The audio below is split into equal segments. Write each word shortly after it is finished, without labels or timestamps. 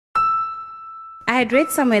I had read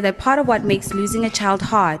somewhere that part of what makes losing a child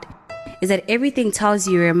hard is that everything tells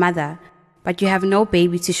you you're a mother, but you have no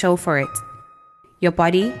baby to show for it. Your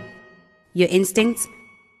body, your instincts,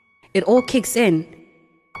 it all kicks in,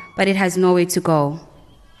 but it has nowhere to go.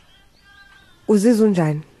 Uzizwa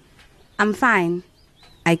njani? I'm fine,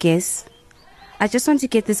 I guess. I just want to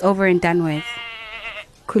get this over and done with.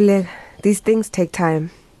 Khuleka, these things take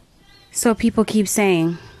time. So people keep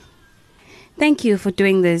saying. Thank you for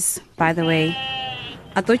doing this, by the way.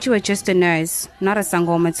 I thought you were just a nurse, not a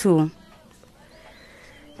sangoma too.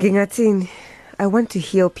 Ngingathini, I want to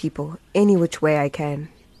heal people any which way I can.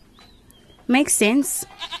 Makes sense.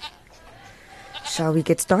 Shall we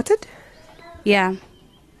get started? Yeah,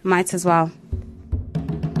 might as well.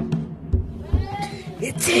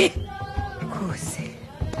 Khosi.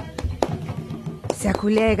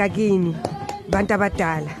 Siyakhuleka kini, bantu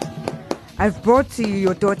abadala. I've brought to you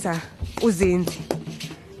your daughter, Zinzi.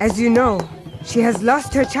 As you know, she has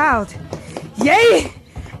lost her child. Yay!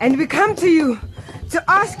 And we come to you to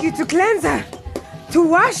ask you to cleanse her, to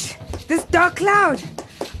wash this dark cloud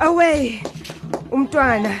away.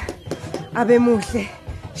 Umntwana, abemuhle.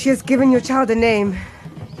 She has given your child a name.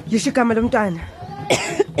 Yishigama lomntwana.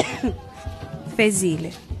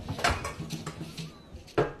 Fezile.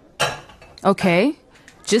 Okay,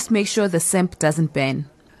 just make sure the semp doesn't burn.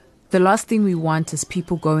 The last thing we want is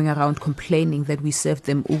people going around complaining that we served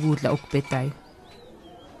them ukudla okubhedayo.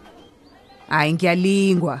 Ay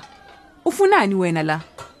ngiyalingwa. Ufunani wena la?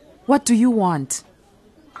 What do you want?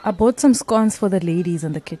 I bought some scones for the ladies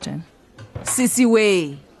in the kitchen. Sissy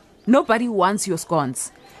way. Nobody wants your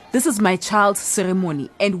scones. This is my child's ceremony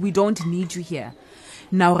and we don't need you here.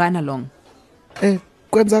 Now run along.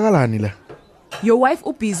 Kwenzakalani la? Your wife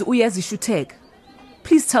ubhizi uyazishuteka.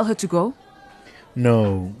 Please tell her to go.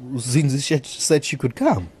 No, Zinzi said she could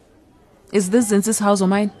come. Is this Zinzi's house or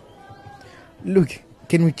mine? Look,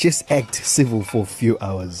 can we just act civil for a few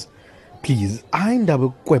hours? Please,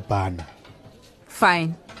 ayindaba kwebhana.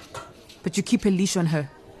 Fine. But you keep a leash on her.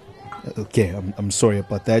 Okay, I'm sorry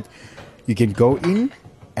about that. You can go in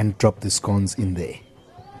and drop the scones in there.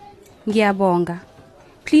 Ngiyabonga.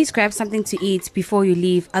 Please grab something to eat before you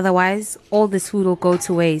leave, otherwise all this food will go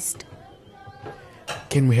to waste.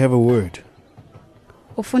 Can we have a word?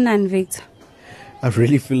 Ufunani, Victor? I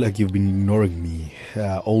really feel like you've been ignoring me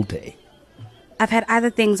all day. I've had other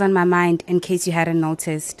things on my mind in case you hadn't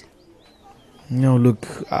noticed. No, look,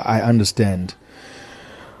 I understand.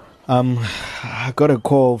 I got a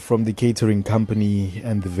call from the catering company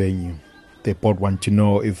and the venue. They both want to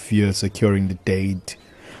know if you're securing the date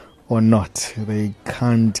or not. They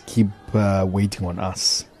can't keep waiting on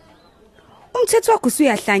us. Umthetho wakho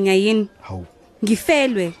usuyahlanya yini? How?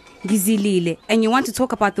 Ngifelwe, ngizilile, and you want to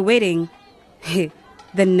talk about the wedding?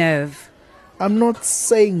 The nerve. I'm not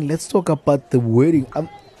saying let's talk about the wedding.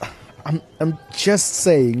 I'm just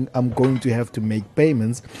saying I'm going to have to make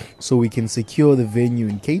payments so we can secure the venue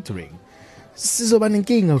and catering. Sizoba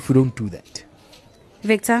nenkinga if we don't do that.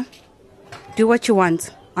 Victor, do what you want,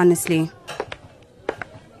 honestly.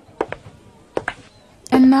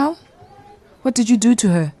 And now? What did you do to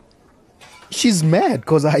her? She's mad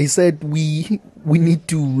because I said we need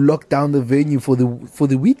to lock down the venue for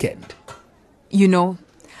the weekend. You know,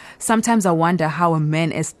 sometimes I wonder how a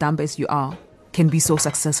man as dumb as you are can be so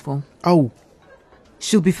successful. Oh.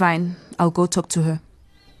 She'll be fine. I'll go talk to her.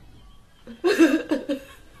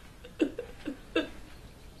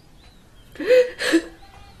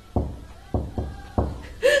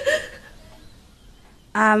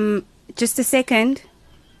 Just a second.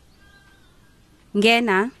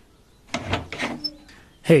 Ngena.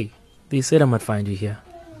 Hey, they said I might find you here.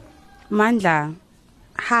 Mandla.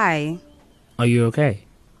 Hi. Are you okay?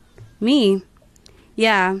 Me?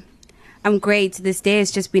 Yeah. I'm great. This day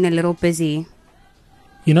has just been a little busy.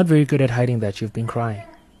 You're not very good at hiding that you've been crying.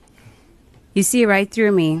 You see right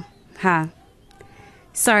through me, huh?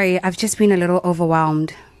 Sorry, I've just been a little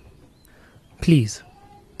overwhelmed. Please,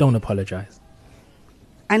 don't apologize.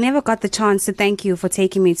 I never got the chance to thank you for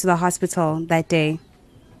taking me to the hospital that day.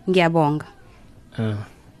 Ngiyabonga.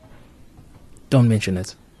 Don't mention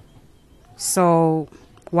it. So,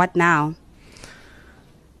 what now?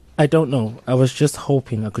 I don't know. I was just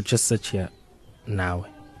hoping I could just sit here now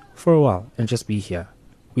for a while and just be here.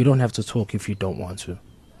 We don't have to talk if you don't want to.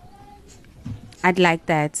 I'd like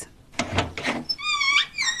that.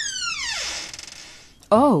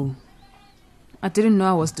 Oh, I didn't know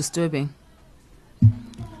I was disturbing.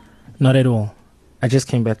 Not at all. I just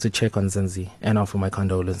came back to check on Zinzi and offer my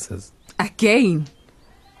condolences. Again?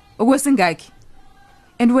 Owesengaki?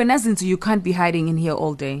 And when Zinzi, you can't be hiding in here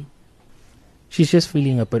all day. She's just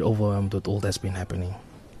feeling a bit overwhelmed with all that's been happening.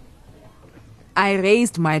 I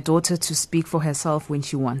raised my daughter to speak for herself when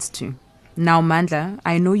she wants to. Now, Mandla,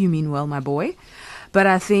 I know you mean well, my boy, but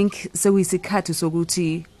I think sewisikhathi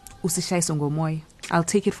sokuthi usishayise ngomoya. I'll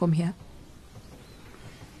take it from here.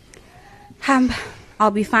 I'll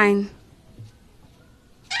be fine.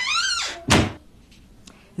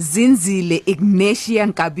 Zinzile Ignatia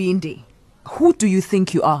Nkabinde. Who do you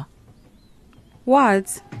think you are?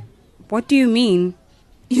 What? What do you mean?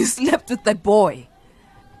 You slept with that boy.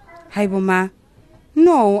 Hi, Boma.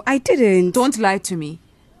 No, I didn't. Don't lie to me.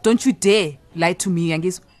 Don't you dare lie to me,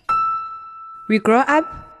 Yangis. We grow up,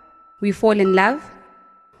 we fall in love,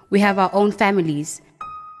 we have our own families,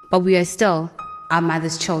 but we are still our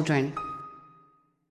mother's children.